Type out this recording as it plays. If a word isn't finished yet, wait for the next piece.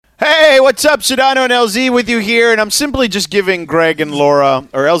Hey, what's up? Sedano and LZ with you here, and I'm simply just giving Greg and Laura,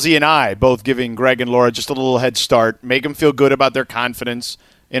 or LZ and I, both giving Greg and Laura just a little head start, make them feel good about their confidence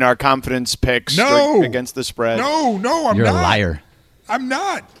in our confidence picks against the spread. No, I'm not. You're a liar. I'm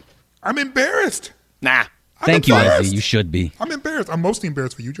not. I'm embarrassed. Nah. Thank you, LZ. You should be. I'm embarrassed. I'm mostly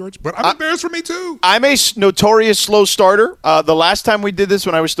embarrassed for you, George, but I'm embarrassed for me too. I'm a notorious slow starter. The last time we did this,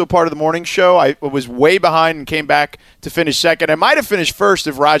 when I was still part of the morning show, I was way behind and came back to finish second. I might have finished first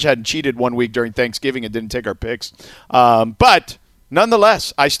if Raj hadn't cheated one week during Thanksgiving and didn't take our picks. But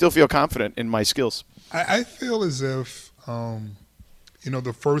nonetheless, I still feel confident in my skills. I feel as if,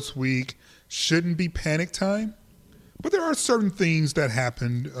 the first week shouldn't be panic time. But there are certain things that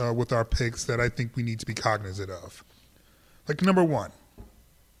happened with our picks that I think we need to be cognizant of. Like, number one,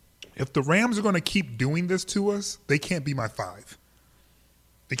 if the Rams are going to keep doing this to us, they can't be my 5.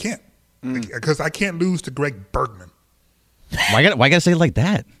 They can't. Because I can't lose to Greg Bergman. Why gotta say it like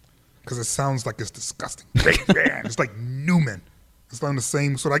that? Because it sounds like it's disgusting. It's like Newman. It's on the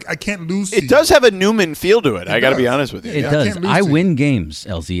same sort. I can't lose to you. It does have a Newman feel to it. I got to be honest with you. It does. I win games,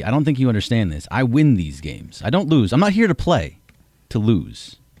 LZ. I don't think you understand this. I win these games. I don't lose. I'm not here to play, to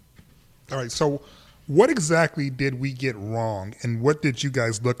lose. All right. So what exactly did we get wrong, and what did you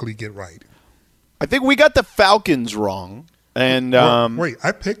guys luckily get right? I think we got the Falcons wrong. And wait,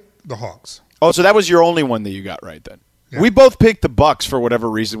 I picked the Hawks. Oh, so that was your only one that you got right then. Yeah. We both picked the Bucks for whatever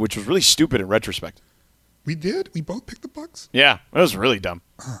reason, which was really stupid in retrospect. We did? We both picked the Bucks? Yeah, that was really dumb.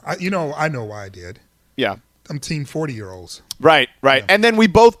 I know why I did. Yeah. I'm team 40-year-olds. Right. Yeah. And then we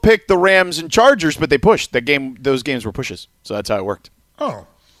both picked the Rams and Chargers, but they pushed. Those games were pushes, so that's how it worked. Oh,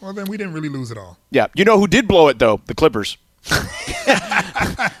 well, then we didn't really lose at all. Yeah. You know who did blow it, though? The Clippers.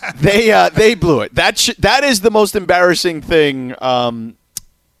 They blew it. That is the most embarrassing thing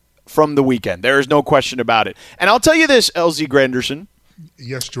from the weekend. There is no question about it. And I'll tell you this, LZ Granderson.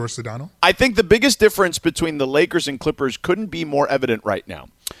 Yes, George Sedano. I think the biggest difference between the Lakers and Clippers couldn't be more evident right now.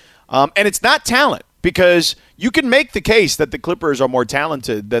 And it's not talent, because you can make the case that the Clippers are more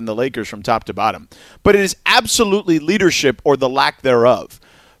talented than the Lakers from top to bottom. But it is absolutely leadership or the lack thereof.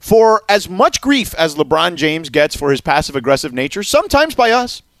 For as much grief as LeBron James gets for his passive-aggressive nature, sometimes by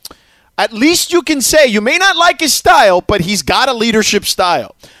us, at least you can say you may not like his style, but he's got a leadership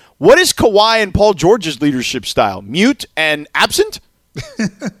style. What is Kawhi and Paul George's leadership style? Mute and absent? All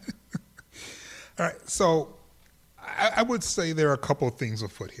right, so I would say there are a couple of things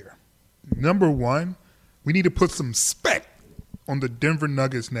afoot here. Number one, we need to put some spec on the Denver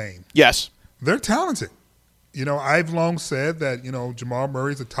Nuggets name. Yes. They're talented. I've long said that, Jamal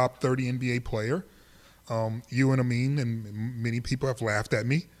Murray is a top 30 NBA player. You and Amin and many people have laughed at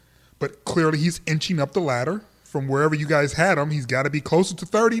me. But clearly he's inching up the ladder from wherever you guys had him. He's got to be closer to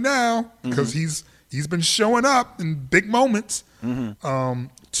 30 now because he's been showing up in big moments.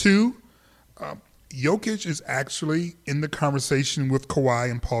 Two, Jokic is actually in the conversation with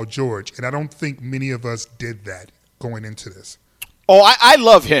Kawhi and Paul George, and I don't think many of us did that going into this. Oh, I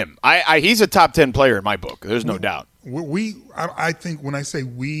love him. He's a top 10 player in my book. There's no doubt. I think when I say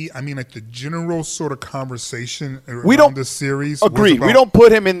we, I mean like the general sort of conversation around this series. Agreed. We don't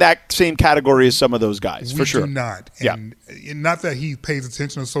put him in that same category as some of those guys, for sure. We do not. And not that he pays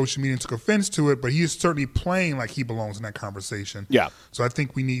attention to social media and took offense to it, but he is certainly playing like he belongs in that conversation. Yeah. So I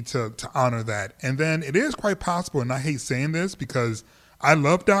think we need to honor that. And then it is quite possible, and I hate saying this because I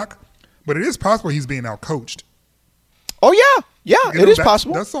love Doc, but it is possible he's being outcoached. Oh, yeah. Yeah, it is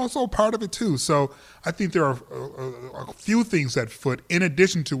possible. That's also part of it, too. So I think there are a few things at foot in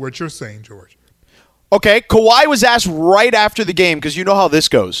addition to what you're saying, George. Okay, Kawhi was asked right after the game, because you know how this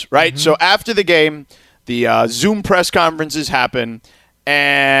goes, right? So after the game, the Zoom press conferences happen,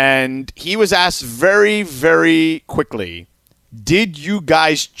 and he was asked very, very quickly, did you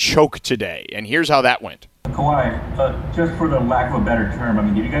guys choke today? And here's how that went. Kawhi, just for the lack of a better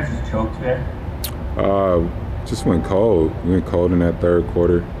term, did you guys just choke today? Just went cold. We went cold in that third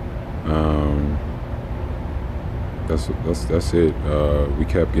quarter. That's it. We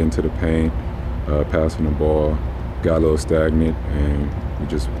kept getting to the paint, passing the ball, got a little stagnant, and we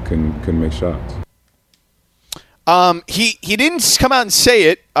just couldn't make shots. He didn't come out and say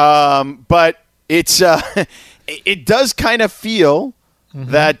it, but it's it does kind of feel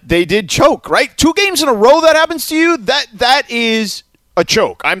that they did choke, right? 2 games in a row that happens to you, that is a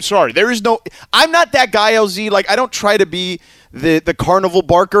choke. I'm sorry. I'm not that guy, LZ. Like, I don't try to be the carnival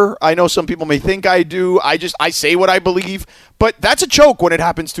barker. I know some people may think I do. I say what I believe. But that's a choke when it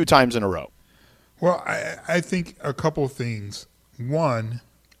happens 2 times in a row. Well, I think a couple of things. One,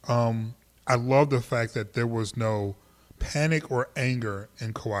 I love the fact that there was no panic or anger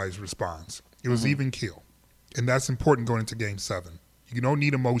in Kawhi's response. It was even keel. And that's important going into Game 7. You don't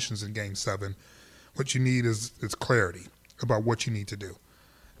need emotions in Game 7. What you need is clarity about what you need to do.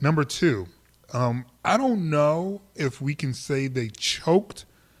 Number 2, I don't know if we can say they choked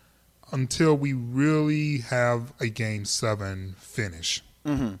until we really have a Game 7 finish.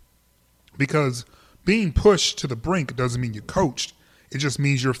 Mm-hmm. Because being pushed to the brink doesn't mean you coached. It just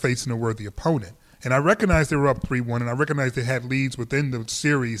means you're facing a worthy opponent. And I recognize they were up 3-1, and I recognize they had leads within the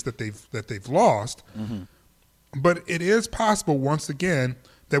series that they've lost. Mm-hmm. But it is possible, once again,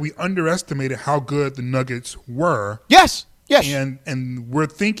 that we underestimated how good the Nuggets were. Yes. And we're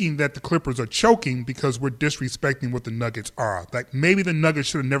thinking that the Clippers are choking because we're disrespecting what the Nuggets are. Like maybe the Nuggets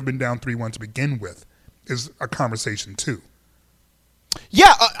should have never been down 3-1 to begin with, is a conversation too.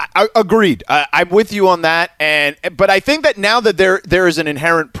 Yeah, I agreed. I'm with you on that, but I think that now that there is an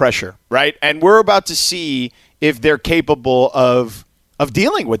inherent pressure, right, and we're about to see if they're capable of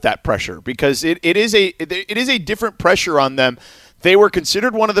dealing with that pressure, because it is a different pressure on them. They were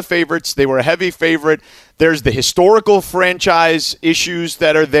considered one of the favorites. They were a heavy favorite. There's the historical franchise issues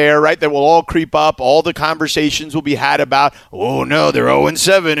that are there, right, that will all creep up. All the conversations will be had about, oh, no, they're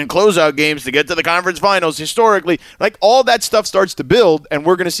 0-7 in closeout games to get to the conference finals historically. Like, all that stuff starts to build, and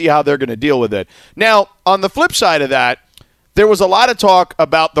we're going to see how they're going to deal with it. Now, on the flip side of that, there was a lot of talk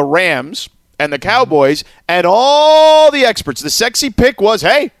about the Rams and the Cowboys, and all the experts. The sexy pick was,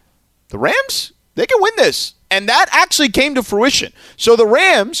 hey, the Rams, they can win this. And that actually came to fruition. So the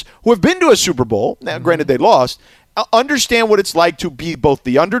Rams, who have been to a Super Bowl, now granted they lost, understand what it's like to be both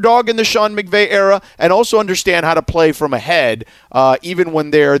the underdog in the Sean McVay era and also understand how to play from ahead, even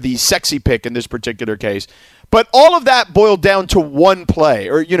when they're the sexy pick in this particular case. But all of that boiled down to one play.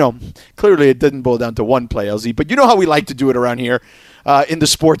 Or, clearly it didn't boil down to one play, LZ. But you know how we like to do it around here in the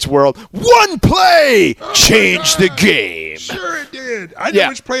sports world. One play changed the game. Sure it did. I knew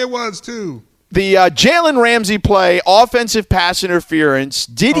which play it was, too. The Jalen Ramsey play, offensive pass interference,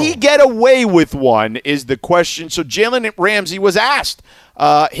 did he get away with one is the question. So Jalen Ramsey was asked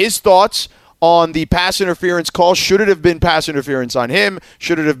his thoughts on the pass interference call. Should it have been pass interference on him?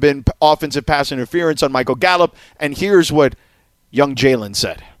 Should it have been offensive pass interference on Michael Gallup? And here's what young Jalen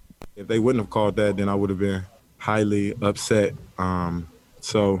said. If they wouldn't have called that, then I would have been highly upset.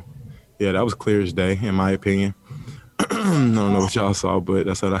 So, yeah, that was clear as day, in my opinion. I don't know what y'all saw, but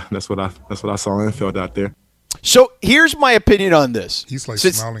that's what I saw and felt out there. So here's my opinion on this. He's like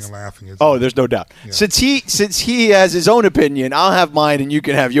smiling and laughing. There's no doubt. Yeah. Since he has his own opinion, I'll have mine and you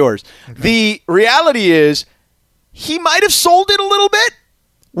can have yours. Okay. The reality is he might have sold it a little bit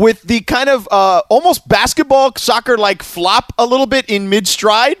with the kind of almost basketball, soccer-like flop a little bit in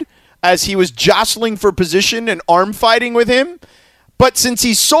mid-stride as he was jostling for position and arm fighting with him. But since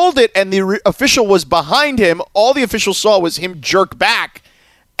he sold it and the official was behind him, all the official saw was him jerk back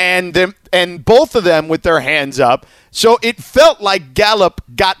and both of them with their hands up. So it felt like Gallup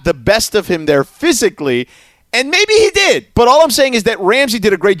got the best of him there physically, and maybe he did. But all I'm saying is that Ramsey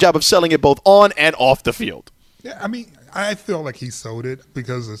did a great job of selling it both on and off the field. Yeah, I mean, I feel like he sold it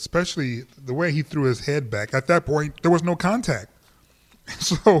because especially the way he threw his head back. At that point, there was no contact.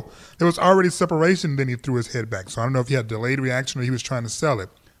 So there was already separation, then he threw his head back. So I don't know if he had a delayed reaction or he was trying to sell it.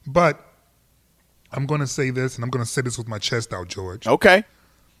 But I'm going to say this, and I'm going to say this with my chest out, George. Okay.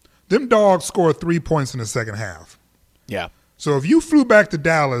 Them dogs scored 3 points in the second half. Yeah. So if you flew back to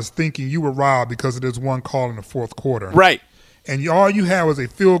Dallas thinking you were robbed because of this one call in the fourth quarter. Right. And all you had was a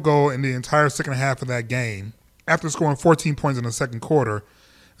field goal in the entire second half of that game, after scoring 14 points in the second quarter,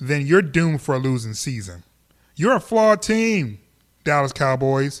 then you're doomed for a losing season. You're a flawed team, Dallas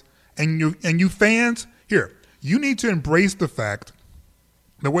Cowboys, and you fans, here, you need to embrace the fact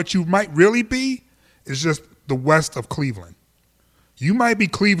that what you might really be is just the west of Cleveland. You might be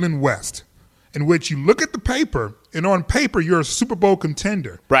Cleveland West, in which you look at the paper, and on paper you're a Super Bowl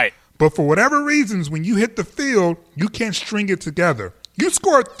contender. Right. But for whatever reasons, when you hit the field, you can't string it together. You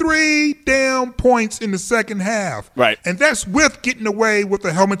scored 3 damn points in the second half. Right. And that's with getting away with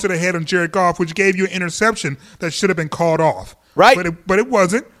the helmet to the head on Jared Goff, which gave you an interception that should have been called off. Right. But it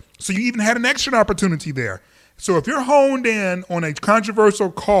wasn't. So you even had an extra opportunity there. So if you're honed in on a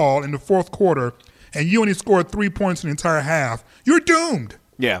controversial call in the fourth quarter and you only scored 3 points in the entire half, you're doomed.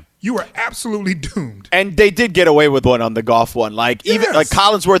 Yeah. You are absolutely doomed. And they did get away with one on the Goff one. Like, even Yes. like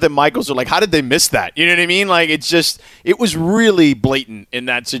Collinsworth and Michaels are like, how did they miss that? You know what I mean? Like, it was really blatant in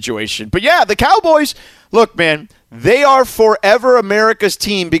that situation. But yeah, the Cowboys, look, man, they are forever America's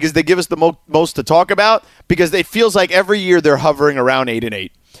team because they give us the most to talk about, because it feels like every year they're hovering around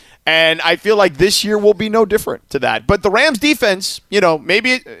 8-8. And I feel like this year will be no different to that. But the Rams defense,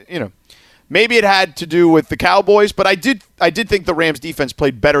 maybe Maybe it had to do with the Cowboys, but I did think the Rams defense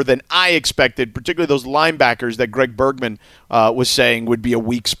played better than I expected, particularly those linebackers that Greg Bergman was saying would be a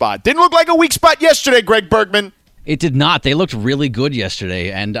weak spot. Didn't look like a weak spot yesterday, Greg Bergman. It did not. They looked really good yesterday,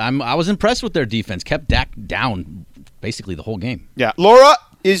 and I was impressed with their defense. Kept Dak down basically the whole game. Yeah. Laura,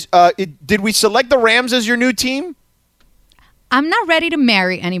 did we select the Rams as your new team? I'm not ready to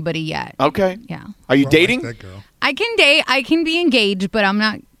marry anybody yet. Okay. Yeah. Are you dating? Like that girl. I can date. I can be engaged, but I'm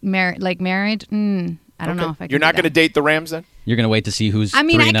not married. Like married? I don't know if I can. You're not going to to date the Rams then? You're going to wait to see who's I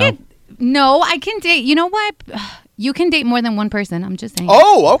mean, 3-0? I could. No, I can date. You know what? You can date more than one person. I'm just saying.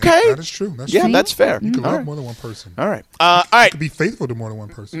 Oh, okay. That is true. That's Yeah, true. that's fair. You can All love right. more than one person. All right. All right. You can be faithful to more than one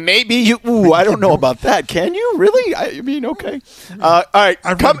person. Maybe you. Ooh, I don't know about that. Can you really? I mean, okay. All right.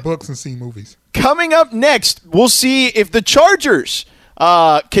 I've read books and seen movies. Coming up next, we'll see if the Chargers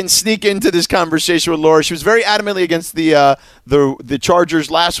can sneak into this conversation with Laura. She was very adamantly against the Chargers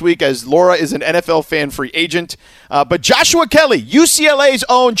last week, as Laura is an NFL fan free agent. But Joshua Kelley, UCLA's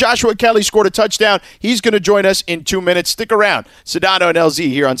own Joshua Kelley, scored a touchdown. He's going to join us in 2 minutes. Stick around. Sedano and LZ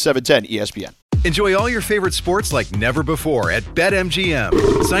here on 710 ESPN. Enjoy all your favorite sports like never before at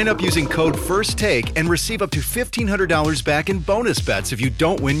BetMGM. Sign up using code FIRSTTAKE and receive up to $1,500 back in bonus bets if you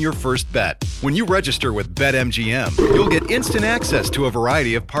don't win your first bet. When you register with BetMGM, you'll get instant access to a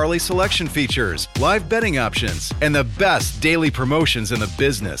variety of parlay selection features, live betting options, and the best daily promotions in the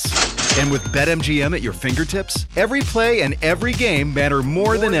business. And with BetMGM at your fingertips, every play and every game matter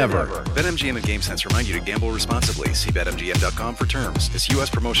more than ever. BetMGM and GameSense remind you to gamble responsibly. See BetMGM.com for terms. This U.S.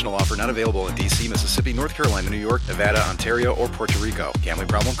 promotional offer not available in D.C., Mississippi, North Carolina, New York, Nevada, Ontario, or Puerto Rico. Gambling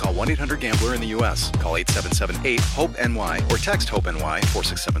problem? Call 1-800-GAMBLER in the U.S. Call 877-8-HOPE-NY or text HOPE-NY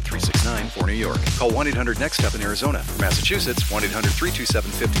 467-369 for New York. Call 1-800-NEXT-STEP in Arizona. For Massachusetts,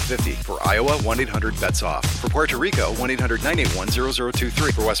 1-800-327-5050. For Iowa, 1-800-BETS-OFF. For Puerto Rico,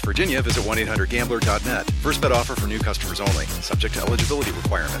 1-800-981-0023. For West Virginia, visit 1-800-GAMBLER.net. First bet offer for new customers only. Subject to eligibility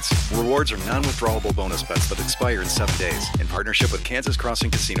requirements. Rewards are non-withdrawable bonus bets that expire in 7 days. In partnership with Kansas Crossing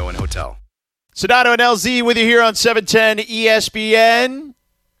Casino and Hotel. Sedano and LZ with you here on 710 ESPN.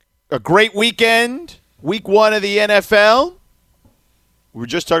 A great weekend. Week 1 of the NFL. We were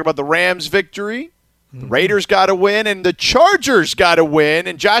just talking about the Rams' victory. The Raiders got to win, and the Chargers got to win.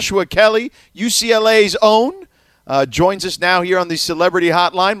 And Joshua Kelley, UCLA's own, joins us now here on the Celebrity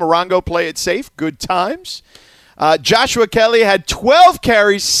Hotline. Morongo, play it safe. Good times. Joshua Kelley had 12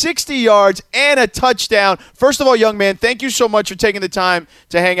 carries, 60 yards, and a touchdown. First of all, young man, thank you so much for taking the time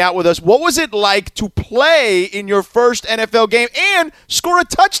to hang out with us. What was it like to play in your first NFL game and score a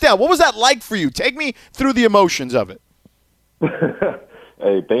touchdown? What was that like for you? Take me through the emotions of it.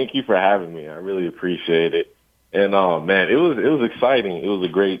 Hey, thank you for having me. I really appreciate it. And man, it was exciting. It was a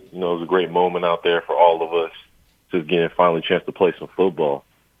great moment out there for all of us, just getting finally a chance to play some football.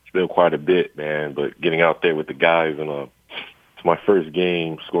 It's been quite a bit, man, but getting out there with the guys, and it's my first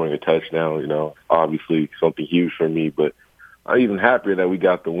game scoring a touchdown, obviously something huge for me, but I'm even happier that we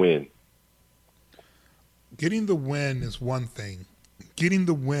got the win. Getting the win is one thing. Getting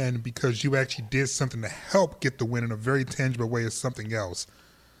the win because you actually did something to help get the win in a very tangible way is something else.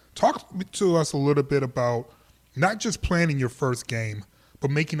 Talk to us a little bit about not just playing in your first game,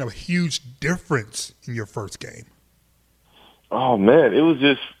 but making a huge difference in your first game. Oh, man, it was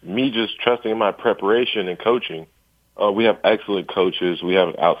just me just trusting in my preparation and coaching. We have excellent coaches. We have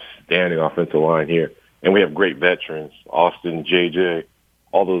an outstanding offensive line here, and we have great veterans, Austin, JJ,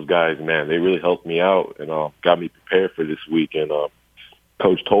 all those guys, man. They really helped me out and got me prepared for this week. And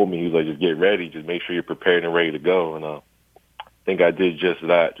Coach told me, he was like, just get ready. Just make sure you're prepared and ready to go. And I think I did just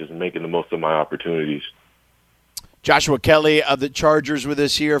that, just making the most of my opportunities. Joshua Kelley of the Chargers with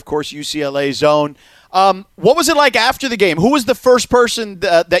us here, of course, UCLA's own. What was it like after the game? Who was the first person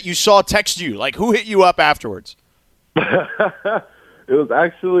that you saw text you? Like, who hit you up afterwards? It was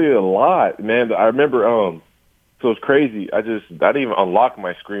actually a lot, man. I remember, so it's crazy. I didn't even unlock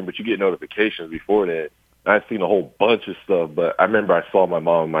my screen, but you get notifications before that. I've seen a whole bunch of stuff, but I remember I saw my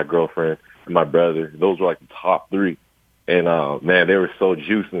mom, my girlfriend, and my brother. Those were like the top 3. And, man, they were so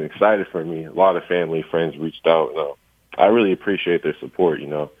juiced and excited for me. A lot of family, friends reached out. I really appreciate their support,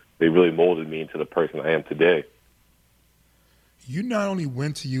 They really molded me into the person I am today. You not only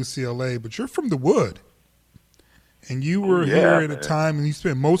went to UCLA, but you're from the Wood. And you were here at a time, and you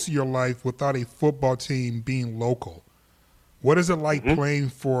spent most of your life without a football team being local. What is it like playing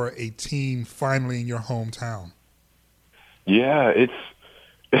for a team finally in your hometown? Yeah, it's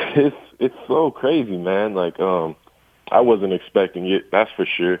so crazy, man. Like, I wasn't expecting it, that's for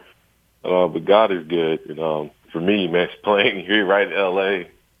sure. But God is good. For me, man, playing here right in L.A.,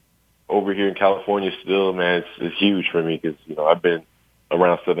 over here in California still, man, it's huge for me because, I've been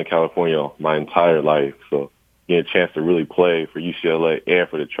around Southern California my entire life. So getting a chance to really play for UCLA and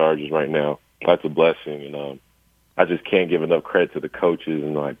for the Chargers right now, that's a blessing. And I just can't give enough credit to the coaches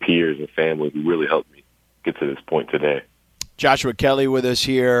and my peers and family who really helped me get to this point today. Joshua Kelley with us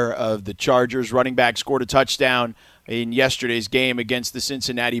here of the Chargers. Running back scored a touchdown in yesterday's game against the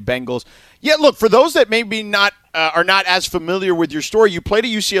Cincinnati Bengals. Yeah, look, for those that maybe not are not as familiar with your story, you played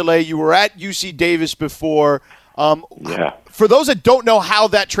at UCLA. You were at UC Davis before. Yeah. For those that don't know how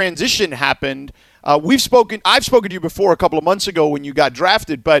that transition happened, I've spoken to you before a couple of months ago when you got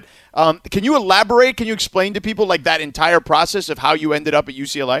drafted, but can you elaborate? Can you explain to people like that entire process of how you ended up at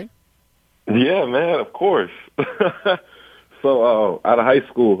UCLA? Yeah, man, of course. So out of high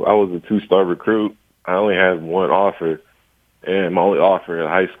school, I was a 2-star recruit. I only had one offer, and my only offer at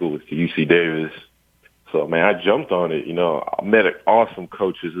high school was to UC Davis. So, man, I jumped on it. I met awesome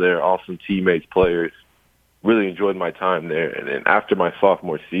coaches there, awesome teammates, players. Really enjoyed my time there. And then after my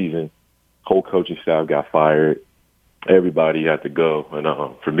sophomore season, whole coaching staff got fired. Everybody had to go. And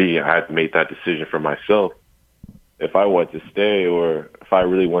for me, I had to make that decision for myself. If I wanted to stay or if I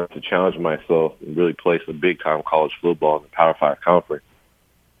really wanted to challenge myself and really play some big-time college football in the Power 5 conference.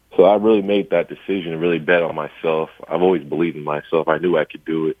 So I really made that decision and really bet on myself. I've always believed in myself. I knew I could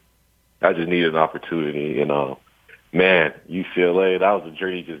do it. I just needed an opportunity. And, man, UCLA, that was a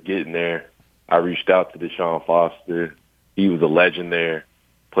journey just getting there. I reached out to Deshaun Foster. He was a legend there,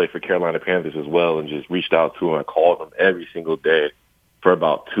 played for Carolina Panthers as well, and just reached out to him. I called him every single day for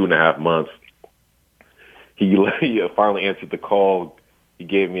about 2.5 months. He finally answered the call. He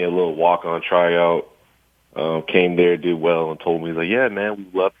gave me a little walk-on tryout, came there, did well, and told me, he's like, yeah, man,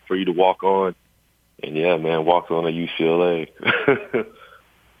 we'd love for you to walk on. And, yeah, man, walked on at UCLA.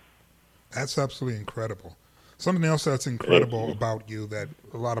 That's absolutely incredible. Something else that's incredible about you that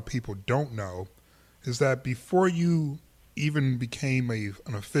a lot of people don't know is that before you even became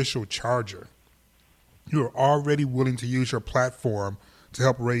an official Charger, you were already willing to use your platform to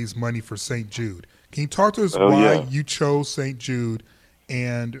help raise money for St. Jude. Can you talk to us why you chose St. Jude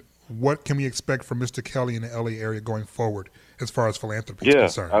and what can we expect from Mr. Kelley in the LA area going forward as far as philanthropy is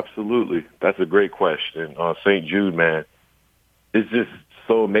concerned? Yeah, absolutely. That's a great question. St. Jude, man, it's just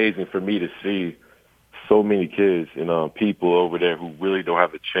so amazing for me to see so many kids and people over there who really don't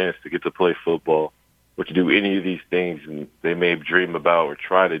have a chance to get to play football or to do any of these things and they may dream about or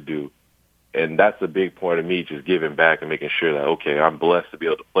try to do. And that's a big part of me just giving back and making sure that, okay, I'm blessed to be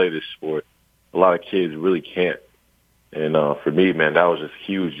able to play this sport. A lot of kids really can't. And for me, man, that was just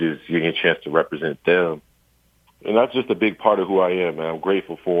huge, just getting a chance to represent them. And that's just a big part of who I am, man. I'm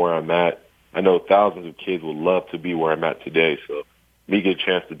grateful for where I'm at. I know thousands of kids would love to be where I'm at today. So me get a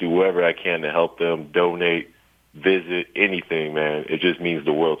chance to do whatever I can to help them, donate, visit, anything, man, it just means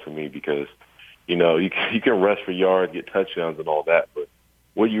the world to me because, you can rush for yards, get touchdowns and all that, but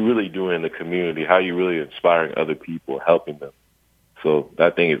what you really doing in the community, how you really inspiring other people, helping them. So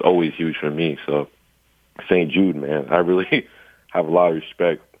that thing is always huge for me. So St. Jude, man, I really have a lot of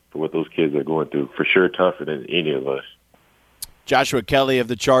respect for what those kids are going through. For sure tougher than any of us. Joshua Kelley of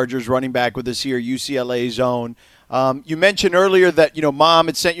the Chargers, running back with us here, UCLA Zone. You mentioned earlier that, Mom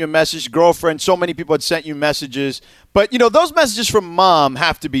had sent you a message, girlfriend, so many people had sent you messages. But, those messages from Mom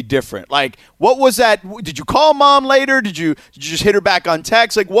have to be different. Like, what was that? Did you call Mom later? Did you just hit her back on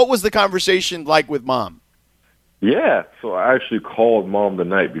text? Like, what was the conversation like with Mom? Yeah, so I actually called Mom the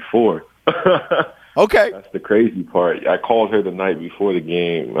night before. Okay. That's the crazy part. I called her the night before the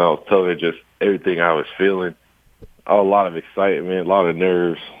game. I was telling her just everything I was feeling. A lot of excitement, a lot of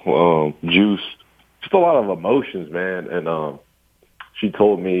nerves, juice, just a lot of emotions, man. And she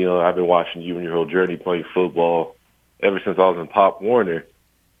told me, I've been watching you and your whole journey playing football ever since I was in Pop Warner.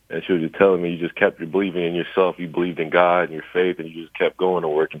 And she was just telling me you just kept believing in yourself. You believed in God and your faith, and you just kept going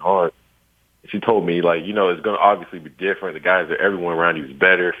and working hard. She told me, like, it's going to obviously be different. The guys, everyone around you is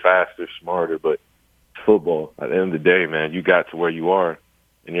better, faster, smarter. But football, at the end of the day, man, you got to where you are,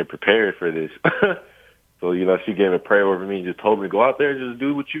 and you're prepared for this. So, she gave a prayer over me and just told me to go out there and just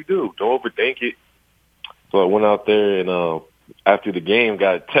do what you do. Don't overthink it. So I went out there and after the game,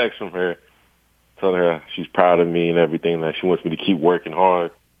 got a text from her telling her she's proud of me and everything, that she wants me to keep working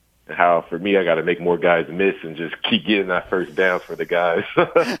hard. And how, for me, I got to make more guys miss and just keep getting that first down for the guys.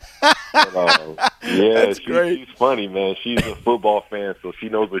 But, yeah, she's funny, man. She's a football fan, so she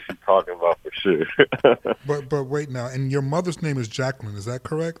knows what she's talking about for sure. But wait now, and your mother's name is Jacqueline, is that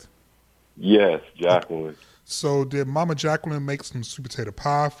correct? Yes, Jacqueline. So did Mama Jacqueline make some sweet potato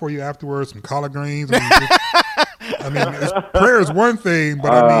pie for you afterwards, some collard greens? Prayer is one thing,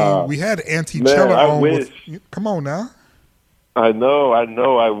 but we had Auntie Chella on. Come on now. I know.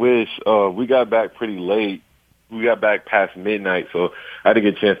 I wish. We got back pretty late, we got back past midnight, so I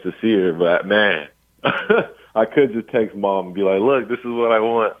didn't get a chance to see her. But man, I could just text Mom and be like, "Look, this is what I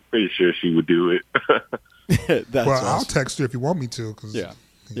want." I'm pretty sure she would do it. That's well, awesome. I'll text you if you want me to. Cause, Yeah.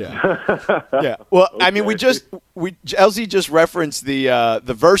 Well, I mean, LZ just referenced the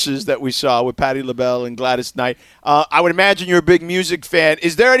verses that we saw with Patti LaBelle and Gladys Knight. I would imagine you're a big music fan.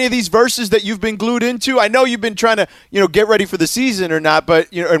 Is there any of these verses that you've been glued into? I know you've been trying to, get ready for the season or not,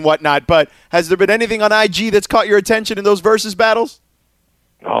 but and whatnot. But has there been anything on IG that's caught your attention in those verses battles?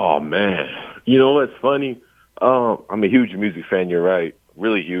 Oh man, you know what's funny? I'm a huge music fan. You're right,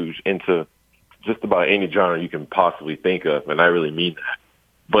 really huge, into just about any genre you can possibly think of, and I really mean that.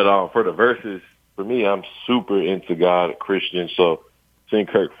 But for the verses, for me, I'm super into God, a Christian. So seeing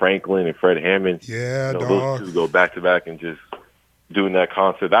Kirk Franklin and Fred Hammond, those two go back to back and just doing that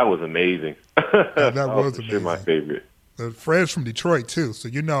concert, that was amazing. That was for amazing. sure my favorite. Fred's from Detroit too, so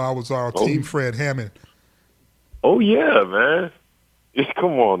I was our team Fred Hammond. Oh yeah, man!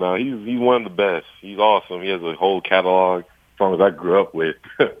 Come on now, he's one of the best. He's awesome. He has a whole catalog of songs I grew up with.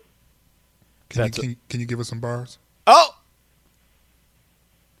 Can you give us some bars? Oh.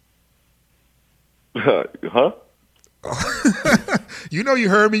 Huh? You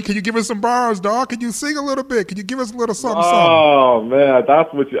heard me. Can you give us some bars, dog? Can you sing a little bit? Can you give us a little something? Oh man, I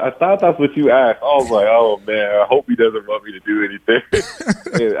thought that's what you asked. I was like, oh man, I hope he doesn't want me to do anything.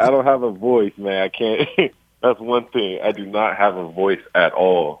 I don't have a voice, man. I can't. That's one thing. I do not have a voice at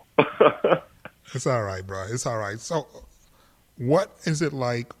all. It's all right, bro. It's all right. So, what is it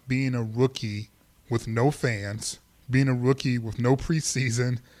like being a rookie with no fans, being a rookie with no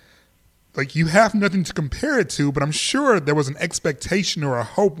preseason? Like, you have nothing to compare it to, but I'm sure there was an expectation or a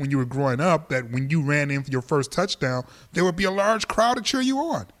hope when you were growing up that when you ran in for your first touchdown, there would be a large crowd to cheer you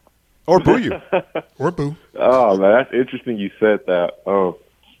on. Or boo you. Or boo. Oh, man, that's interesting you said that.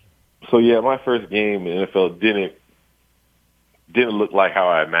 So, yeah, my first game in the NFL didn't look like how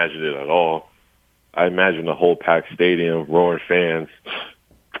I imagined it at all. I imagined a whole packed stadium, roaring fans,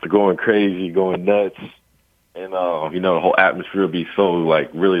 going crazy, going nuts. And, the whole atmosphere would be so,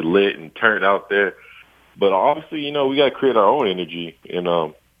 really lit and turned out there. But obviously, we got to create our own energy.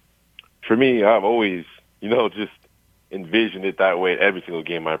 And for me, I've always, just envisioned it that way. Every single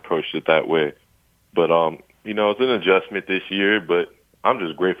game I approached it that way. But, it's an adjustment this year. But I'm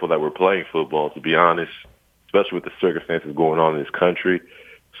just grateful that we're playing football, to be honest, especially with the circumstances going on in this country.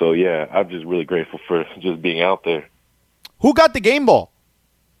 So, yeah, I'm just really grateful for just being out there. Who got the game ball?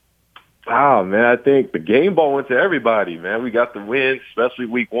 Oh, man, I think the game ball went to everybody, man. We got the win, especially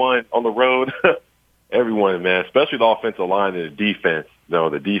week 1 on the road. Everyone, man, especially the offensive line and the defense.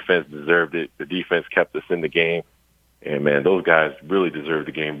 The defense deserved it. The defense kept us in the game. And, man, those guys really deserved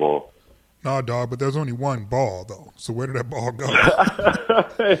the game ball. No, dog, but there's only one ball, though. So where did that ball go?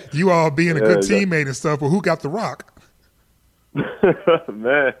 You all being a good teammate and stuff, but who got the rock?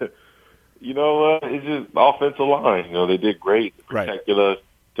 Man, it's just offensive line. They did great. They protected us.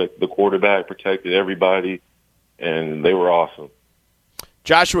 The quarterback protected everybody, and they were awesome.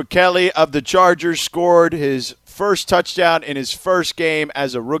 Joshua Kelley of the Chargers scored his first touchdown in his first game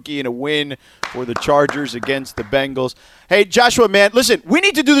as a rookie in a win for the Chargers against the Bengals. Hey, Joshua, man, listen, we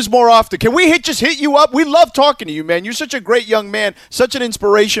need to do this more often. Can we just hit you up? We love talking to you, man. You're such a great young man, such an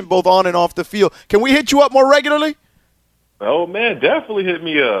inspiration both on and off the field. Can we hit you up more regularly? Oh, man, definitely hit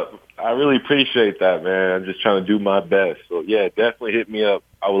me up. I really appreciate that, man. I'm just trying to do my best. So, yeah, definitely hit me up.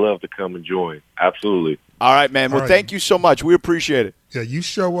 I would love to come and join. Absolutely. All right, man. Well, thank you so much. We appreciate it. Yeah, you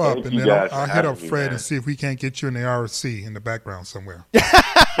show up, and then I'll hit up Fred and see if we can't get you in the RC in the background somewhere.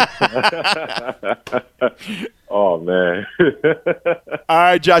 Oh, man. All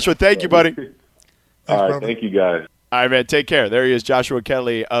right, Joshua. Thank you, buddy. All right, thank you, guys. All right, man. Take care. There he is, Joshua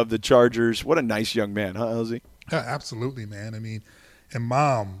Kelley of the Chargers. What a nice young man, huh, LZ? Yeah, absolutely, man. And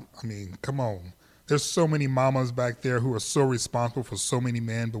Mom, come on. There's so many mamas back there who are so responsible for so many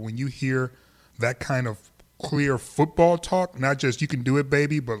men, but when you hear that kind of clear football talk, not just you can do it,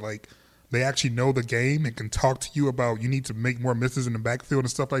 baby, but they actually know the game and can talk to you about you need to make more misses in the backfield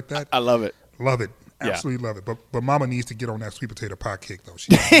and stuff like that. I love it. Love it. Absolutely love it. But Mama needs to get on that sweet potato pie kick, though.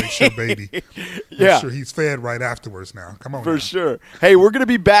 She needs to make sure, baby. Make sure he's fed right afterwards now. Come on. For sure. Hey, we're going to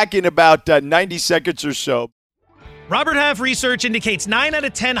be back in about 90 seconds or so. Robert Half research indicates 9 out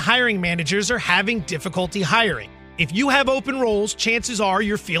of 10 hiring managers are having difficulty hiring. If you have open roles, chances are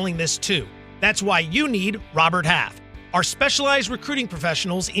you're feeling this too. That's why you need Robert Half. Our specialized recruiting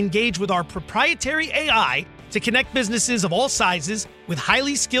professionals engage with our proprietary AI to connect businesses of all sizes with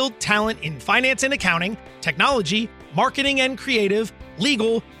highly skilled talent in finance and accounting, technology, marketing and creative,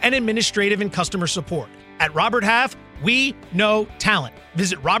 legal, and administrative and customer support. At Robert Half, we know talent.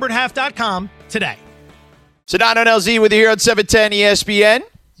 Visit roberthalf.com today. Sedano and LZ with you here on 710 ESPN.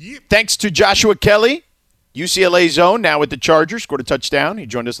 Yep. Thanks to Joshua Kelley, UCLA zone, now with the Chargers, scored a touchdown. He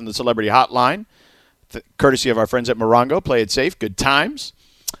joined us on the Celebrity Hotline, courtesy of our friends at Morongo. Play it safe. Good times.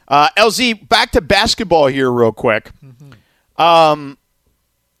 LZ, back to basketball here real quick. Man,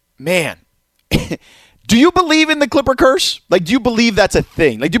 do you believe in the Clipper curse? Like, do you believe that's a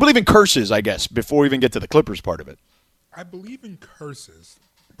thing? Like, do you believe in curses, I guess, before we even get to the Clippers part of it? I believe in curses,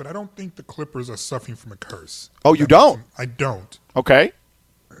 but I don't think the Clippers are suffering from a curse. Oh, you don't? I don't. Okay.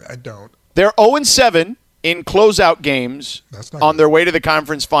 I don't. They're 0-7 in closeout games on their way to the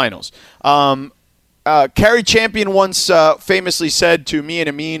conference finals. Carrie Champion once famously said to me and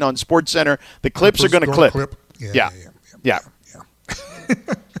Amin on SportsCenter, the Clips are going to clip. Yeah. Yeah.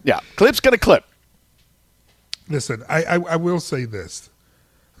 Clip's going to clip. Listen, I will say this,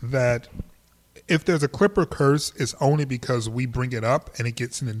 that if there's a Clipper curse, it's only because we bring it up and it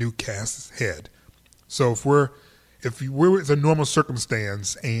gets in the newscast's head. So if we're in a normal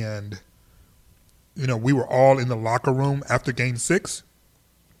circumstance and we were all in the locker room after Game 6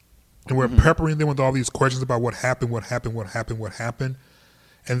 and we're peppering them with all these questions about what happened,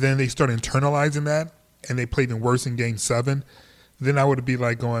 and then they start internalizing that and they play even worse in Game 7, then I would be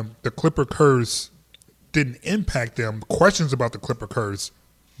like going, the Clipper curse didn't impact them. Questions about the Clipper curse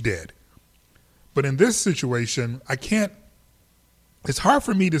did. But in this situation, it's hard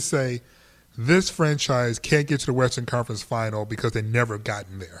for me to say this franchise can't get to the Western Conference Final because they never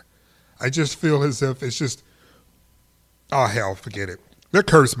gotten there. I just feel as if it's just, oh, hell, forget it. They're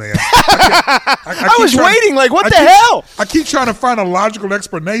cursed, man. I was waiting, like, what the hell? I keep trying to find a logical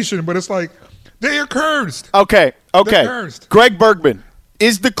explanation, but it's like, they are cursed. Okay. They're cursed. Greg Bergman,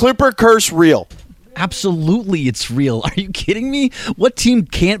 is the Clipper curse real? Absolutely, it's real. Are you kidding me? What team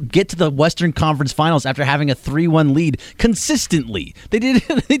can't get to the Western Conference Finals after having a 3-1 lead consistently? They did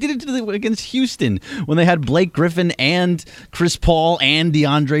it against Houston when they had Blake Griffin and Chris Paul and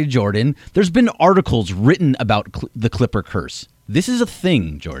DeAndre Jordan. There's been articles written about the Clipper curse. This is a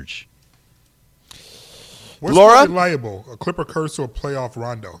thing, George. What's Laura? more reliable, a Clipper curse or a playoff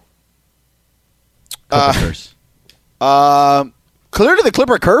Rondo? Clipper curse. Clearly, the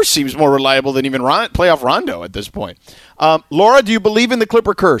Clipper curse seems more reliable than even playoff Rondo at this point. Laura, do you believe in the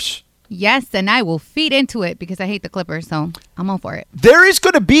Clipper curse? Yes, and I will feed into it because I hate the Clippers, so I'm all for it. There is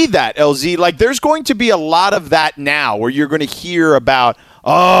going to be that, LZ. Like, there's going to be a lot of that now where you're going to hear about,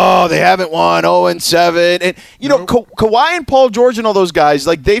 oh, they haven't won 0-7. And, Kawhi and Paul George and all those guys,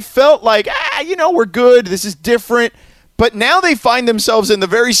 like, they felt like, we're good. This is different. But now they find themselves in the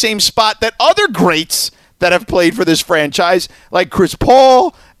very same spot that other greats that have played for this franchise, like Chris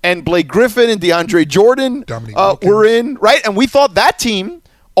Paul and Blake Griffin and DeAndre Jordan, were in, right? And we thought that team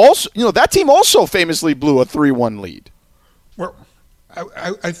also famously blew a 3-1 lead. Well,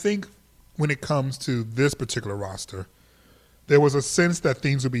 I think when it comes to this particular roster, there was a sense that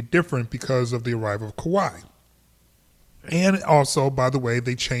things would be different because of the arrival of Kawhi. And also, by the way,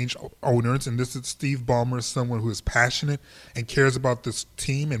 they changed owners, and this is Steve Ballmer, someone who is passionate and cares about this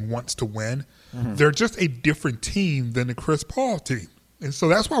team and wants to win. Mm-hmm. They're just a different team than the Chris Paul team. And so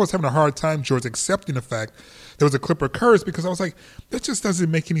that's why I was having a hard time, George, accepting the fact there was a Clipper curse, because I was like, that just doesn't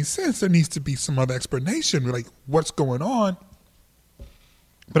make any sense. There needs to be some other explanation, like what's going on.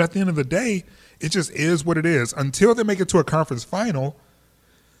 But at the end of the day, it just is what it is. Until they make it to a conference final,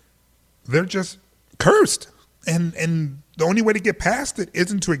 they're just cursed. And the only way to get past it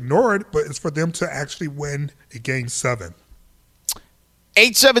isn't to ignore it, but it's for them to actually win a Game 7.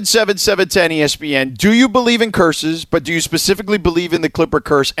 877-710-ESPN. Do you believe in curses, but do you specifically believe in the Clipper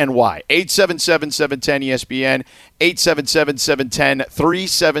curse, and why? 877-710-ESPN,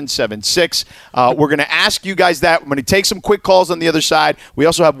 877-710-3776. We're going to ask you guys that. I'm going to take some quick calls on the other side. We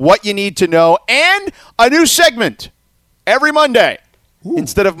also have what you need to know and a new segment every Monday. Ooh.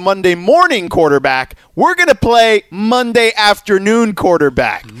 Instead of Monday morning quarterback, we're going to play Monday afternoon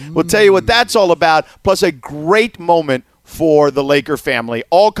quarterback. Ooh. We'll tell you what that's all about, plus a great moment for the Laker family.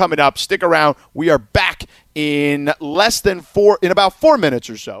 All coming up. Stick around. We are back in about 4 minutes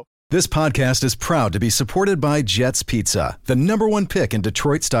or so. This podcast is proud to be supported by Jets Pizza, the #1 pick in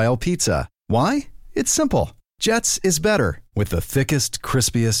Detroit-style pizza. Why? It's simple. Jets is better. With the thickest,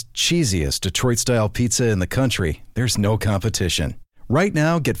 crispiest, cheesiest Detroit-style pizza in the country, there's no competition. Right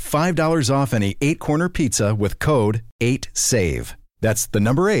now, get $5 off any 8-corner pizza with code 8SAVE. That's the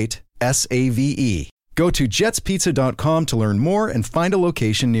number 8, S-A-V-E. Go to jetspizza.com to learn more and find a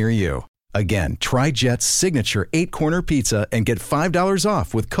location near you. Again, try Jet's signature 8-corner pizza and get $5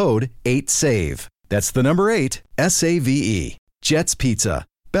 off with code 8SAVE. That's the number 8, S-A-V-E. Jet's Pizza.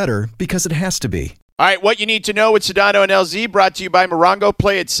 Better because it has to be. All right, what you need to know with Sedano and LZ, brought to you by Morongo.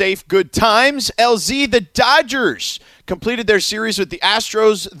 Play it safe, good times. LZ, the Dodgers completed their series with the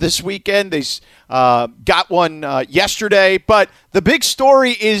Astros this weekend. They got one yesterday. But the big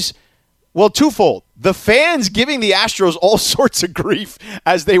story is, well, twofold. The fans giving the Astros all sorts of grief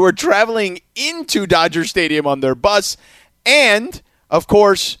as they were traveling into Dodger Stadium on their bus. And, of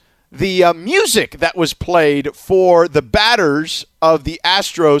course, the music that was played for the batters of the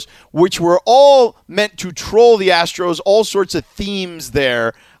Astros, which were all meant to troll the Astros, all sorts of themes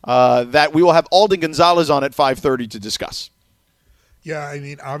there that we will have Alden Gonzalez on at 5:30 to discuss. Yeah, I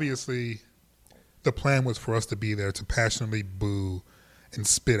mean, obviously the plan was for us to be there to passionately boo and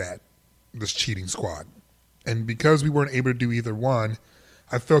spit at this cheating squad. And because we weren't able to do either one,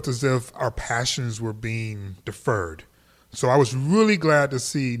 I felt as if our passions were being deferred. So I was really glad to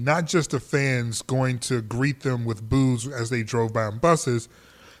see not just the fans going to greet them with boos as they drove by on buses,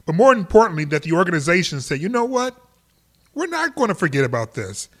 but more importantly, that the organization said, you know what? We're not going to forget about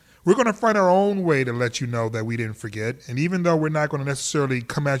this. We're going to find our own way to let you know that we didn't forget. And even though we're not going to necessarily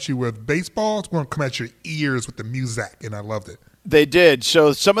come at you with baseballs, we're going to come at your ears with the music, and I loved it. They did.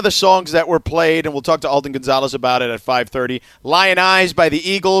 So some of the songs that were played, and we'll talk to Alden Gonzalez about it at 5:30. Lion Eyes by the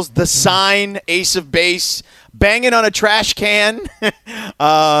Eagles, The Sign, Ace of Base, Banging on a Trash Can,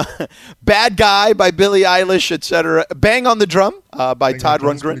 Bad Guy by Billie Eilish, etc. Bang on the Drum by Todd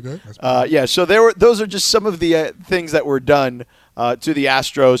Rundgren. Yeah, so those are just some of the things that were done to the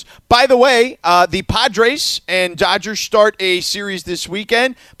Astros. By the way, the Padres and Dodgers start a series this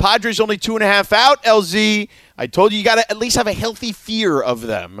weekend. Padres only 2.5 out. LZ, I told you got to at least have a healthy fear of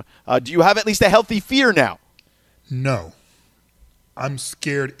them. Do you have at least a healthy fear now? No. I'm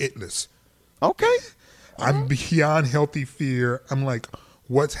scared itless. Okay. I'm beyond healthy fear. I'm like,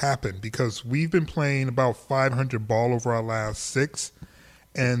 what's happened? Because we've been playing about 500 ball over our last 6,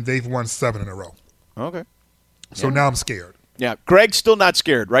 and they've won 7 in a row. Okay. So now I'm scared. Yeah, Greg's still not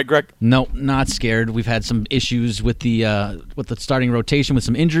scared, right, Greg? No, not scared. We've had some issues with the starting rotation with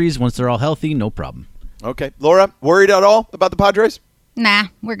some injuries. Once they're all healthy, no problem. Okay. Laura, worried at all about the Padres? Nah,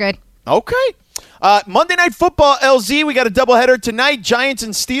 we're good. Okay. Monday Night Football, LZ, we got a doubleheader tonight, Giants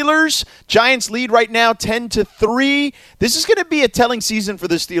and Steelers. Giants lead right now 10-3. This is going to be a telling season for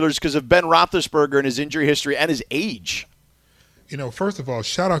the Steelers because of Ben Roethlisberger and his injury history and his age. You know, first of all,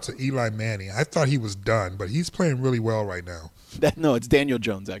 shout out to Eli Manning. I thought he was done, but he's playing really well right now. No, it's Daniel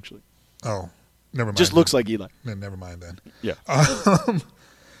Jones, actually. Oh, never mind. Just looks like Eli. Never mind then. Yeah.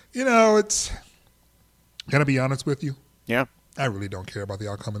 You know, it's – can I be honest with you? Yeah. I really don't care about the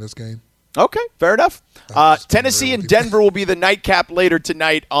outcome of this game. Okay, fair enough. Tennessee and Denver will be the nightcap later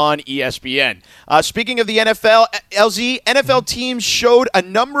tonight on ESPN. Speaking of the NFL, LZ, NFL teams showed a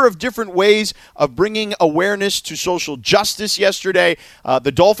number of different ways of bringing awareness to social justice yesterday.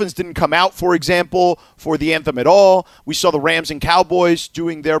 The Dolphins didn't come out, for example, for the anthem at all. We saw the Rams and Cowboys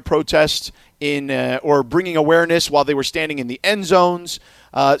doing their protest or bringing awareness while they were standing in the end zones.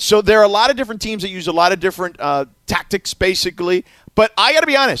 So there are a lot of different teams that use a lot of different tactics, basically. But I got to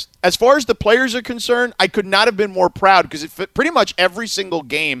be honest, as far as the players are concerned, I could not have been more proud because pretty much every single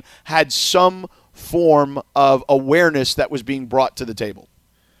game had some form of awareness that was being brought to the table.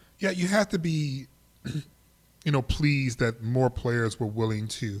 Yeah, you have to be, pleased that more players were willing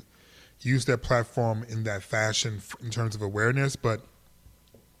to use that platform in that fashion in terms of awareness. But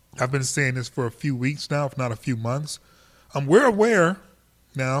I've been saying this for a few weeks now, if not a few months. We're aware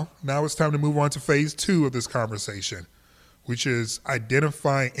now. Now it's time to move on to phase 2 of this conversation, which is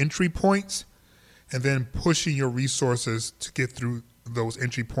identifying entry points and then pushing your resources to get through those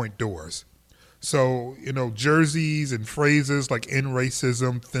entry point doors. So, jerseys and phrases like "end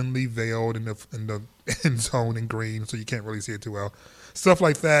racism," thinly veiled in the end zone in green, so you can't really see it too well. Stuff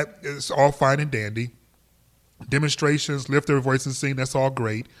like that is all fine and dandy. Demonstrations, lift their voice and sing, that's all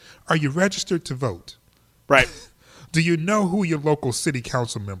great. Are you registered to vote? Right. Do you know who your local city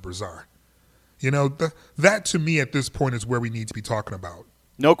council members are? That to me at this point is where we need to be talking about.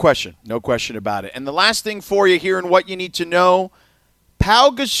 No question about it. And the last thing for you here and what you need to know, Pau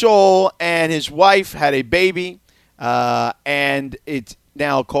Gasol and his wife had a baby, and it's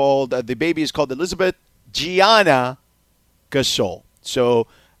now called, the baby is called Elizabeth Gianna Gasol. So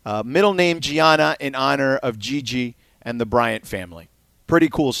middle name Gianna in honor of Gigi and the Bryant family. Pretty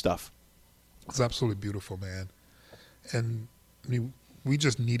cool stuff. It's absolutely beautiful, man. And we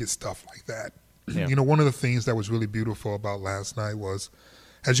just needed stuff like that. Yeah. One of the things that was really beautiful about last night was,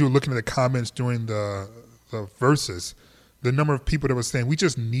 as you were looking at the comments during the verses, the number of people that were saying, we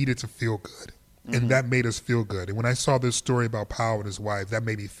just needed to feel good. Mm-hmm. And that made us feel good. And when I saw this story about Pau and his wife, that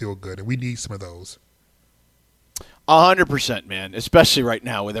made me feel good. And we need some of those. 100%, man, especially right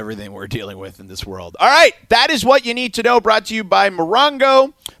now with everything we're dealing with in this world. All right, that is what you need to know, brought to you by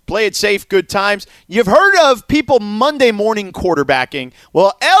Morongo. Play it safe, good times. You've heard of people Monday morning quarterbacking.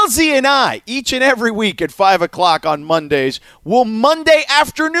 Well, LZ and I, each and every week at 5 o'clock on Mondays, will Monday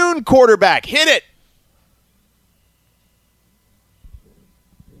afternoon quarterback. Hit it.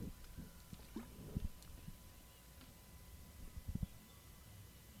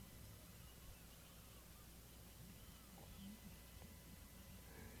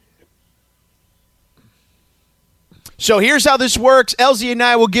 So here's how this works. LZ and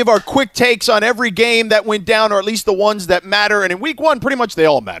I will give our quick takes on every game that went down, or at least the ones that matter. And in week one, pretty much they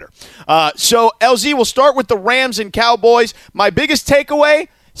all matter. So LZ will start with the Rams and Cowboys. My biggest takeaway,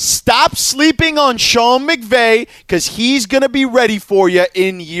 stop sleeping on Sean McVay because he's going to be ready for you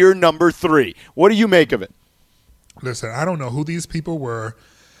in year number 3. What do you make of it? Listen, I don't know who these people were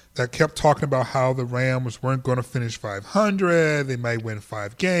that kept talking about how the Rams weren't going to finish 500. They might win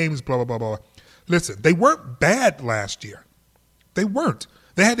 5 games, blah, blah, blah, blah. Listen, they weren't bad last year. They weren't.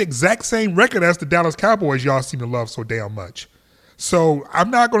 They had the exact same record as the Dallas Cowboys y'all seem to love so damn much. So I'm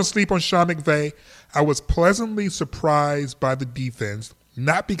not going to sleep on Sean McVay. I was pleasantly surprised by the defense,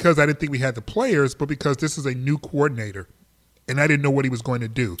 not because I didn't think we had the players, but because this is a new coordinator, and I didn't know what he was going to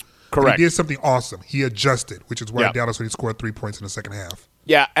do. Correct. But he did something awesome. He adjusted, which is why Dallas only scored 3 points in the second half.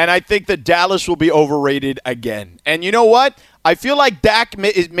 Yeah, and I think that Dallas will be overrated again. And you know what? I feel like Dak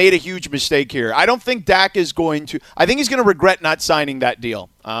made a huge mistake here. I don't think Dak is going to – I think he's going to regret not signing that deal.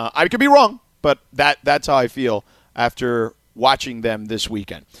 I could be wrong, but that's how I feel after watching them this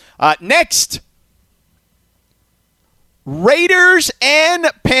weekend. Next, Raiders and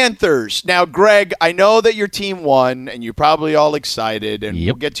Panthers. Now, Greg, I know that your team won, and you're probably all excited, and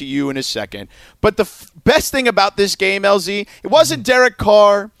we'll get to you in a second. But the best thing about this game, LZ, it wasn't Derek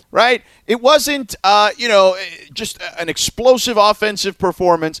Carr, right? It wasn't, just an explosive offensive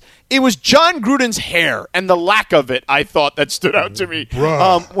performance. It was John Gruden's hair and the lack of it, I thought, that stood out to me.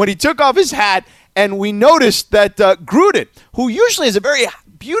 When he took off his hat, and we noticed that Gruden, who usually has a very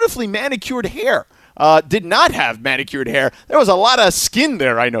beautifully manicured hair, did not have manicured hair. There was a lot of skin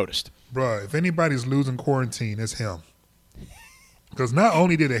there, I noticed. Bruh, if anybody's losing quarantine, it's him. Because not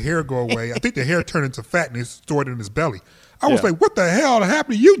only did the hair go away, I think the hair turned into fat and he stored it in his belly. I was like, what the hell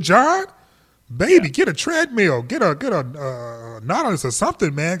happened to you, John? Baby, get a treadmill. Get a Nautilus or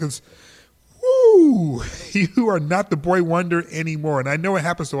something, man, because, you are not the boy wonder anymore. And I know it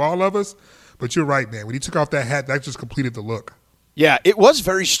happens to all of us, but you're right, man. When he took off that hat, that just completed the look. Yeah, it was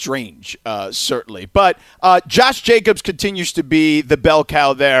very strange, certainly. But Josh Jacobs continues to be the bell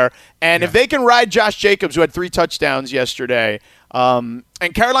cow there. And if they can ride Josh Jacobs, who had 3 touchdowns yesterday, and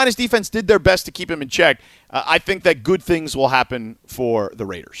Carolina's defense did their best to keep him in check, I think that good things will happen for the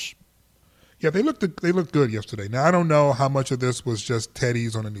Raiders. Yeah, they looked good yesterday. Now, I don't know how much of this was just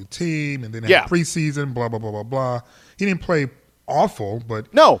Teddy's on a new team and then had preseason, blah, blah, blah, blah, blah. He didn't play awful,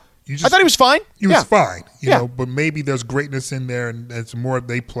 but no. I thought he was fine. He was fine, you know, but maybe there's greatness in there, and the more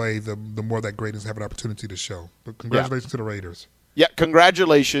they play, the more that greatness have an opportunity to show. But congratulations to the Raiders. Yeah,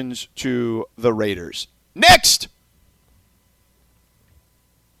 congratulations to the Raiders. Next!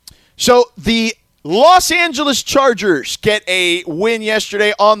 So the Los Angeles Chargers get a win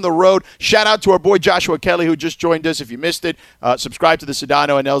yesterday on the road. Shout out to our boy Joshua Kelley, who just joined us. If you missed it, subscribe to the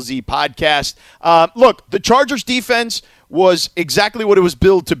Sedano and LZ podcast. Look, the Chargers defense was exactly what it was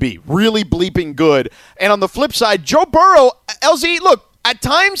billed to be, really bleeping good. And on the flip side, Joe Burrow, LZ, look, at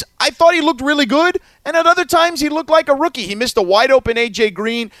times I thought he looked really good, and at other times he looked like a rookie. He missed a wide-open A.J.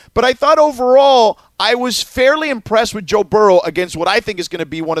 Green, but I thought overall I was fairly impressed with Joe Burrow against what I think is going to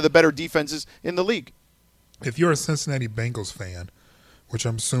be one of the better defenses in the league. If you're a Cincinnati Bengals fan, which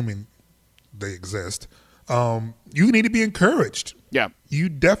I'm assuming they exist, you need to be encouraged. Yeah. You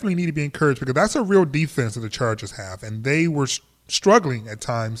definitely need to be encouraged because that's a real defense that the Chargers have, and they were struggling at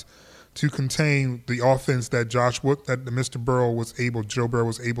times to contain the offense that Joe Burrow was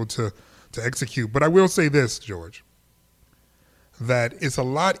able to execute. But I will say this, George, that it's a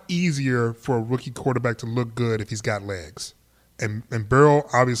lot easier for a rookie quarterback to look good if he's got legs. And Burrow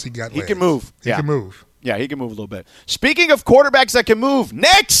obviously got legs. He can move. He can move. Yeah, he can move a little bit. Speaking of quarterbacks that can move,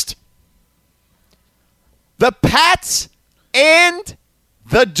 next, the Pats and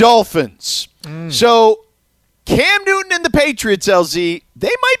the Dolphins. So Cam Newton and the Patriots, LZ, they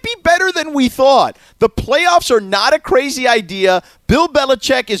might be better than we thought. The playoffs are not a crazy idea. Bill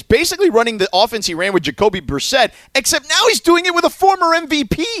Belichick is basically running the offense he ran with Jacoby Brissett, except now he's doing it with a former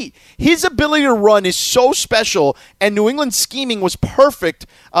MVP. His ability to run is so special, and New England's scheming was perfect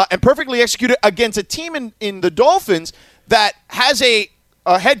and perfectly executed against a team in the Dolphins that has a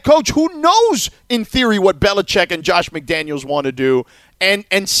a head coach who knows, in theory, what Belichick and Josh McDaniels want to do, and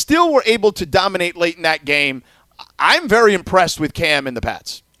still were able to dominate late in that game. I'm very impressed with Cam and the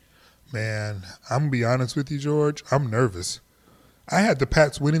Pats. Man, I'm going to be honest with you, George. I'm nervous. I had the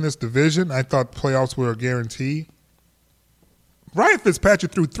Pats winning this division. I thought playoffs were a guarantee. Ryan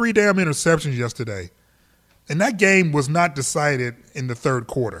Fitzpatrick threw 3 damn interceptions yesterday, and that game was not decided in the third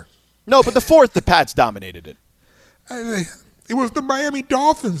quarter. No, but the fourth, the Pats dominated it. It was the Miami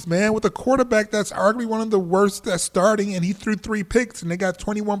Dolphins, man, with a quarterback that's arguably one of the worst that's starting, and he threw 3 picks, and they got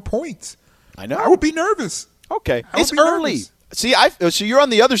 21 points. I know. I would be nervous. Okay. It's early. Nervous. See, so you're on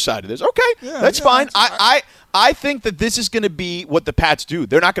the other side of this. Okay, that's fine. I think that this is going to be what the Pats do.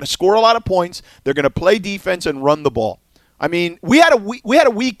 They're not going to score a lot of points. They're going to play defense and run the ball. I mean, we had a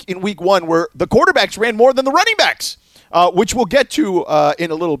week in week 1 where the quarterbacks ran more than the running backs, which we'll get to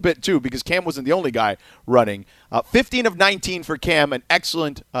in a little bit too, because Cam wasn't the only guy running. 15 of 19 for Cam, an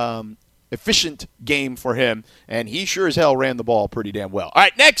excellent, efficient game for him, and he sure as hell ran the ball pretty damn well. All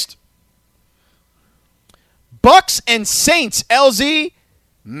right, next. Bucks and Saints, LZ.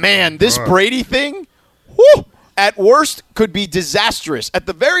 Man, this Brady thing, whew, at worst could be disastrous. At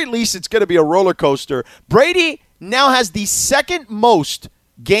the very least, it's going to be a roller coaster. Brady now has the second most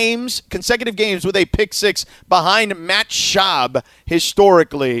consecutive games with a pick 6 behind Matt Schaub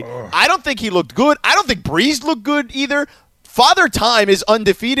historically. I don't think he looked good. I don't think Breeze looked good either. Father Time is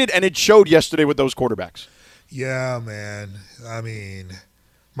undefeated, and it showed yesterday with those quarterbacks. Yeah, man. I mean,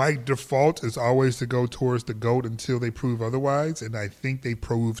 my default is always to go towards the GOAT until they prove otherwise, and I think they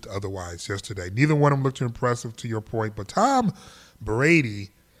proved otherwise yesterday. Neither one of them looked impressive, to your point, but Tom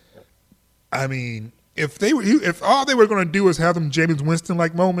Brady, I mean, if all they were going to do is have them Jameis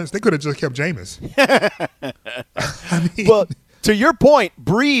Winston-like moments, they could have just kept Jameis. I mean, well, to your point,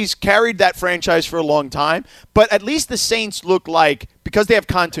 Breeze carried that franchise for a long time, but at least the Saints look like, because they have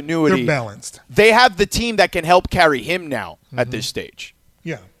continuity, they're balanced. They have the team that can help carry him now at this stage.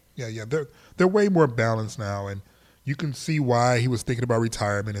 Yeah. They're way more balanced now, and you can see why he was thinking about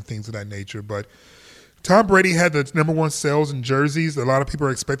retirement and things of that nature. But Tom Brady had the number 1 sales in jerseys. A lot of people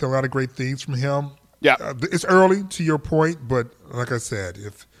are expecting a lot of great things from him. Yeah, it's early, to your point, but like I said,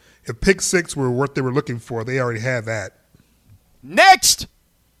 if pick 6 were what they were looking for, they already had that. Next,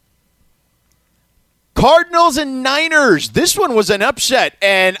 Cardinals and Niners. This one was an upset,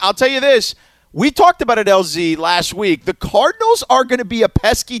 and I'll tell you this. We talked about it, LZ, last week. The Cardinals are going to be a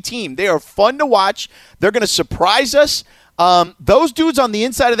pesky team. They are fun to watch. They're going to surprise us. Those dudes on the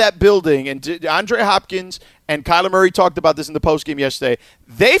inside of that building, and Andre Hopkins and Kyler Murray talked about this in the postgame yesterday,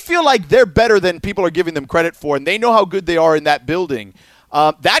 they feel like they're better than people are giving them credit for, and they know how good they are in that building.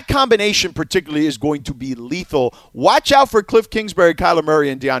 That combination particularly is going to be lethal. Watch out for Cliff Kingsbury, Kyler Murray,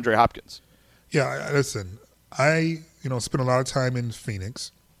 and DeAndre Hopkins. Yeah, listen, I spent a lot of time in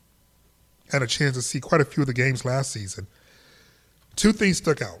Phoenix. Had a chance to see quite a few of the games last season. 2 things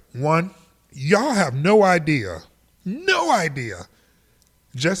stuck out. One, y'all have no idea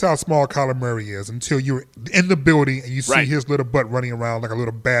just how small Kyler Murray is until you're in the building and you see his little butt running around like a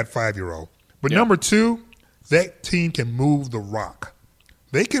little bad 5-year-old. But number 2, that team can move the rock.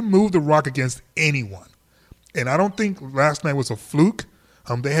 They can move the rock against anyone. And I don't think last night was a fluke.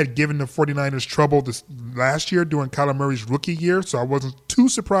 They had given the 49ers trouble this last year during Kyler Murray's rookie year, so I wasn't too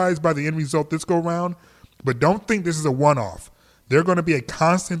surprised by the end result this go-round. But don't think this is a one-off. They're going to be a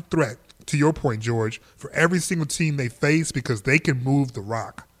constant threat, to your point, George, for every single team they face because they can move the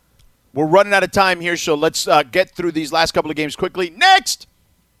rock. We're running out of time here, so let's get through these last couple of games quickly. Next!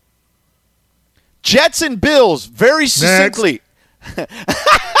 Jets and Bills, very succinctly.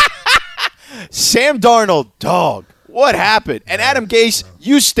 Sam Darnold, dog. What happened? And Adam Gase,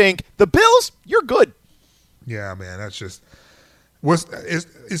 you stink. The Bills, you're good. Yeah, man, that's just –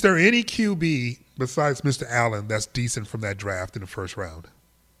 is there any QB besides Mr. Allen that's decent from that draft in the first round?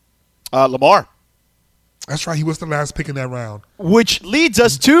 Lamar. That's right. He was the last pick in that round. Which leads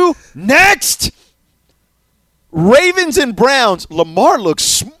us to next. Ravens and Browns. Lamar looks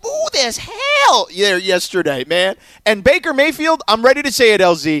smooth as hell yesterday, man. And Baker Mayfield, I'm ready to say it,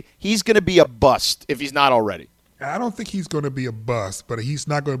 LZ, he's going to be a bust if he's not already. I don't think he's going to be a bust, but he's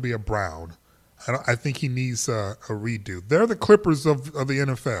not going to be a Brown. I think he needs a redo. They're the Clippers of the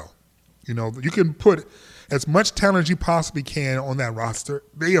NFL. You can put as much talent as you possibly can on that roster.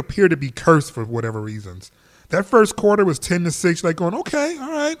 They appear to be cursed for whatever reasons. That first quarter was 10-6, like going, okay,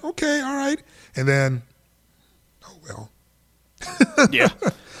 all right. And then, oh, well. Yeah.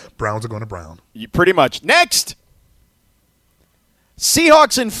 Browns are going to Brown. Pretty much. Next.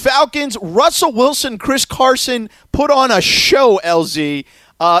 Seahawks and Falcons. Russell Wilson, Chris Carson put on a show, LZ.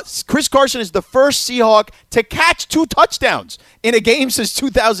 Chris Carson is the first Seahawk to catch 2 touchdowns in a game since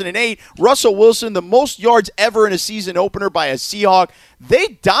 2008. Russell Wilson, the most yards ever in a season opener by a Seahawk.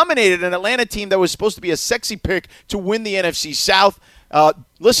 They dominated an Atlanta team that was supposed to be a sexy pick to win the NFC South.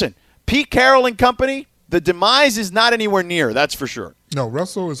 Listen, Pete Carroll and company, the demise is not anywhere near, that's for sure. No,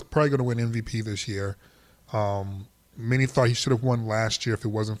 Russell is probably going to win MVP this year. Many thought he should have won last year if it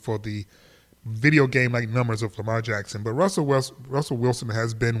wasn't for the video game-like numbers of Lamar Jackson. But Russell Wilson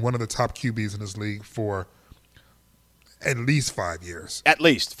has been one of the top QBs in this league for at least 5 years. At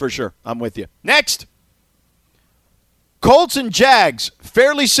least, for sure. I'm with you. Next. Colts and Jags.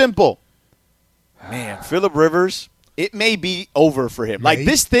 Fairly simple. Man, Phillip Rivers, it may be over for him. Like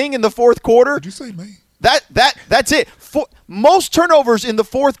this thing in the fourth quarter. Did you say May? That's it. Most turnovers in the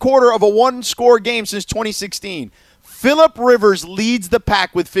fourth quarter of a one-score game since 2016. Phillip Rivers leads the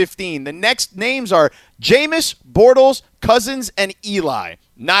pack with 15. The next names are Jameis, Bortles, Cousins, and Eli.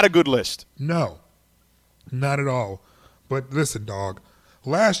 Not a good list. No, not at all. But listen, dog,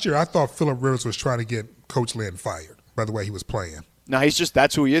 last year I thought Phillip Rivers was trying to get Coach Lynn fired by the way he was playing. No,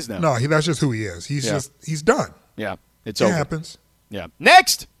 that's who he is now. No, that's just who he is. He's done. Yeah, it over. It happens. Yeah.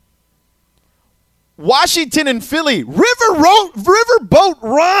 Next. Washington and Philly. Riverboat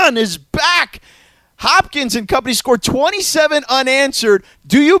Ron is back. Hopkins and company scored 27 unanswered.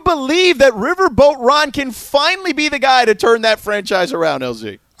 Do you believe that Riverboat Ron can finally be the guy to turn that franchise around,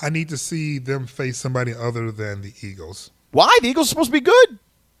 LZ? I need to see them face somebody other than the Eagles. Why? The Eagles are supposed to be good.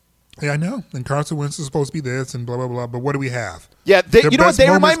 Yeah, I know. And Carson Wentz is supposed to be this and blah, blah, blah. But what do we have? Yeah, you know what they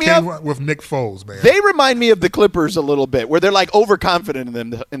remind me of? With Nick Foles, man. They remind me of the Clippers a little bit, where they're like overconfident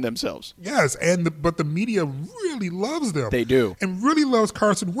in themselves. Yes, but the media really loves them. They do. And really loves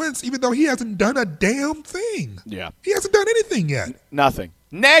Carson Wentz, even though he hasn't done a damn thing. Yeah. He hasn't done anything yet. Nothing.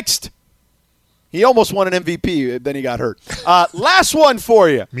 Next. He almost won an MVP, then he got hurt. Last one for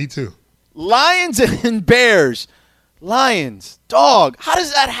you. Me too. Lions and Bears. Lions. Dog. How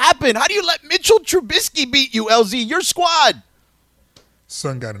does that happen? How do you let Mitchell Trubisky beat you, LZ? Your squad.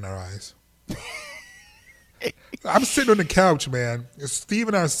 Sun got in our eyes. I'm sitting on the couch, man. Steve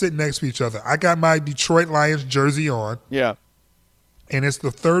and I are sitting next to each other. I got my Detroit Lions jersey on. Yeah. And it's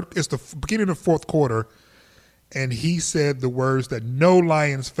the beginning of the fourth quarter, and he said the words that no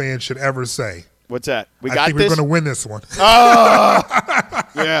Lions fan should ever say. What's that? I think we're going to win this one. Oh!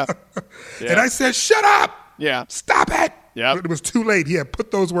 Yeah. And I said, shut up. Yeah. Stop it. Yeah. It was too late. He had put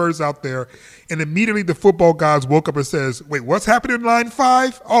those words out there, and immediately the football gods woke up and says, wait, what's happening in line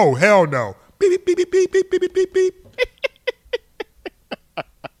 5? Oh, hell no. Beep, beep, beep, beep, beep, beep, beep, beep, beep.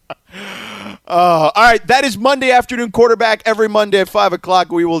 All right, that is Monday Afternoon Quarterback. Every Monday at 5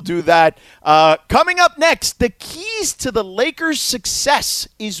 o'clock, we will do that. Coming up next, the keys to the Lakers' success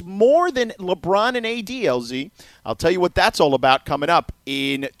is more than LeBron and AD, LZ. I'll tell you what that's all about coming up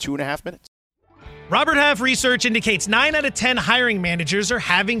in 2.5 minutes. Robert Half research indicates 9 out of 10 hiring managers are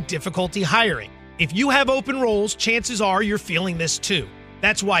having difficulty hiring. If you have open roles, chances are you're feeling this too.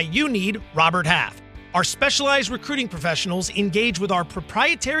 That's why you need Robert Half. Our specialized recruiting professionals engage with our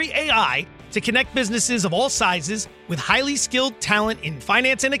proprietary AI to connect businesses of all sizes with highly skilled talent in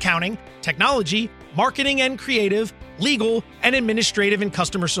finance and accounting, technology, marketing and creative, legal, and administrative and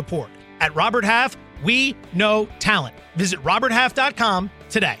customer support. At Robert Half, we know talent. Visit roberthalf.com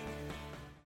today.